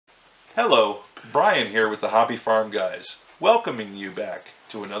Hello, Brian here with the Hobby Farm Guys, welcoming you back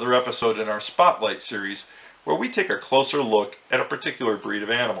to another episode in our Spotlight series where we take a closer look at a particular breed of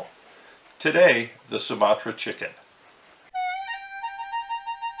animal. Today, the Sumatra chicken.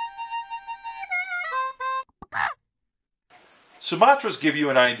 Sumatras give you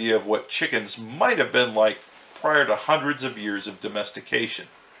an idea of what chickens might have been like prior to hundreds of years of domestication.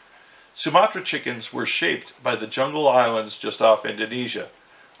 Sumatra chickens were shaped by the jungle islands just off Indonesia,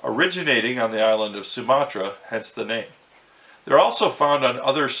 originating on the island of Sumatra, hence the name. They're also found on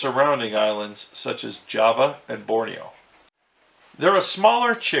other surrounding islands such as Java and Borneo. They're a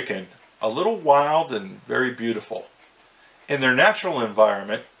smaller chicken, a little wild and very beautiful. In their natural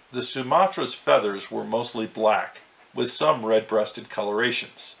environment, the Sumatra's feathers were mostly black, with some red-breasted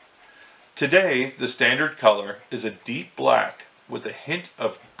colorations. Today, the standard color is a deep black with a hint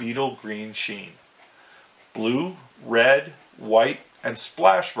of beetle green sheen. Blue, red, white, and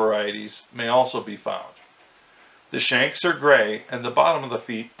splash varieties may also be found. The shanks are gray and the bottom of the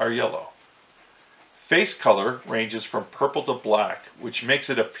feet are yellow. Face color ranges from purple to black, which makes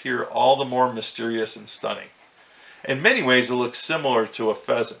it appear all the more mysterious and stunning. In many ways it looks similar to a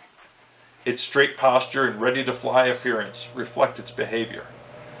pheasant. Its straight posture and ready-to-fly appearance reflect its behavior.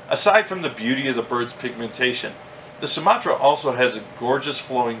 Aside from the beauty of the bird's pigmentation, the Sumatra also has gorgeous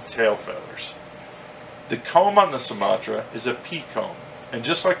flowing tail feathers. The comb on the Sumatra is a pea comb, and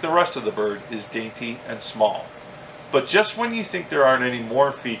just like the rest of the bird, is dainty and small. But just when you think there aren't any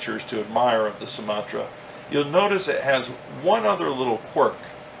more features to admire of the Sumatra, you'll notice it has one other little quirk,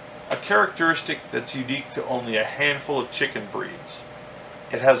 a characteristic that's unique to only a handful of chicken breeds.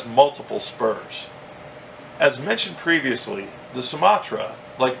 It has multiple spurs. As mentioned previously, the Sumatra,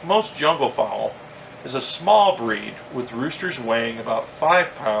 like most jungle fowl, is a small breed with roosters weighing about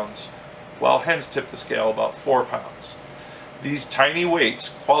 5 pounds, while hens tip the scale about 4 pounds. These tiny weights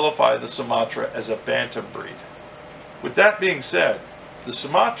qualify the Sumatra as a bantam breed. With that being said, the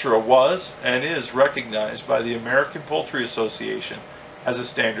Sumatra was and is recognized by the American Poultry Association as a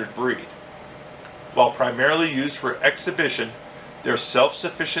standard breed. While primarily used for exhibition, their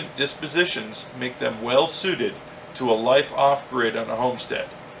self-sufficient dispositions make them well suited to a life off-grid on a homestead.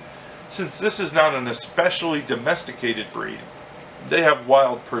 Since this is not an especially domesticated breed, they have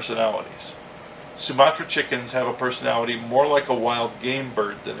wild personalities. Sumatra chickens have a personality more like a wild game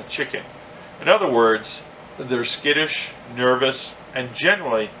bird than a chicken. In other words, they're skittish, nervous, and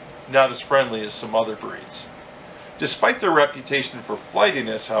generally not as friendly as some other breeds. Despite their reputation for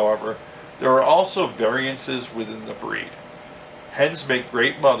flightiness, however, there are also variances within the breed. Hens make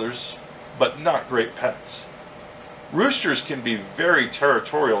great mothers, but not great pets. Roosters can be very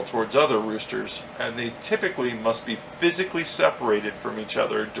territorial towards other roosters, and they typically must be physically separated from each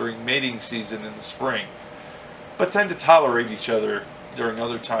other during mating season in the spring, but tend to tolerate each other during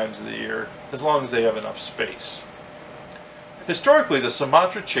other times of the year, as long as they have enough space. Historically, the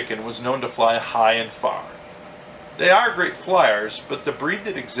Sumatra chicken was known to fly high and far. They are great flyers, but the breed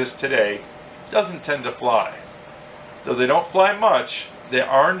that exists today doesn't tend to fly. Though they don't fly much, they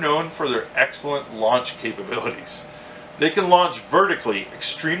are known for their excellent launch capabilities. They can launch vertically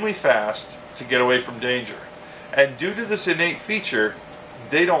extremely fast to get away from danger, and due to this innate feature,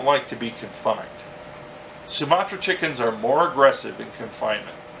 they don't like to be confined. Sumatra chickens are more aggressive in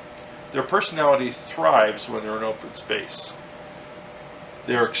confinement. Their personality thrives when they're in open space.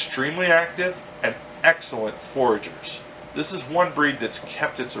 They are extremely active and excellent foragers. This is one breed that's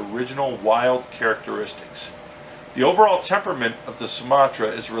kept its original wild characteristics. The overall temperament of the Sumatra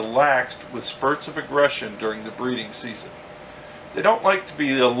is relaxed with spurts of aggression during the breeding season. They don't like to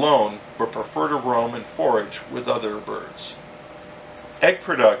be alone, but prefer to roam and forage with other birds. Egg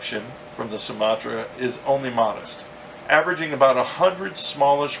production from the Sumatra is only modest, averaging about 100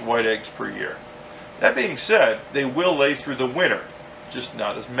 smallish white eggs per year. That being said, they will lay through the winter, just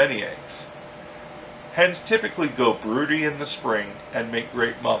not as many eggs. Hens typically go broody in the spring and make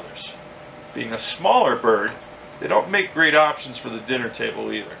great mothers. Being a smaller bird, they don't make great options for the dinner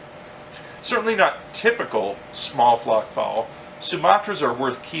table either. Certainly not typical small flock fowl, Sumatras are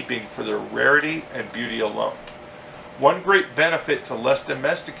worth keeping for their rarity and beauty alone. One great benefit to less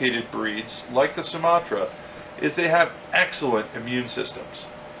domesticated breeds like the Sumatra is they have excellent immune systems.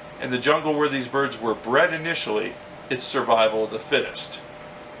 In the jungle where these birds were bred initially, it's survival of the fittest.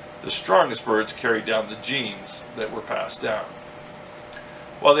 The strongest birds carry down the genes that were passed down.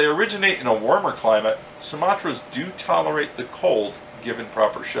 While they originate in a warmer climate, Sumatras do tolerate the cold given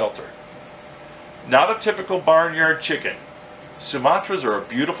proper shelter. Not a typical barnyard chicken, Sumatras are a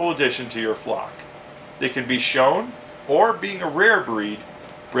beautiful addition to your flock. They can be shown, or being a rare breed,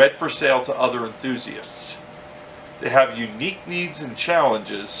 bred for sale to other enthusiasts. They have unique needs and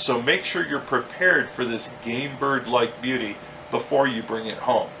challenges, so make sure you're prepared for this game bird-like beauty before you bring it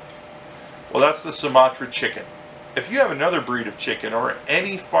home. Well, that's the Sumatra chicken. If you have another breed of chicken or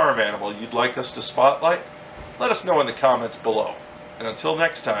any farm animal you'd like us to spotlight, let us know in the comments below. And until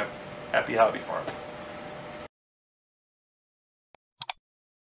next time, happy hobby farming.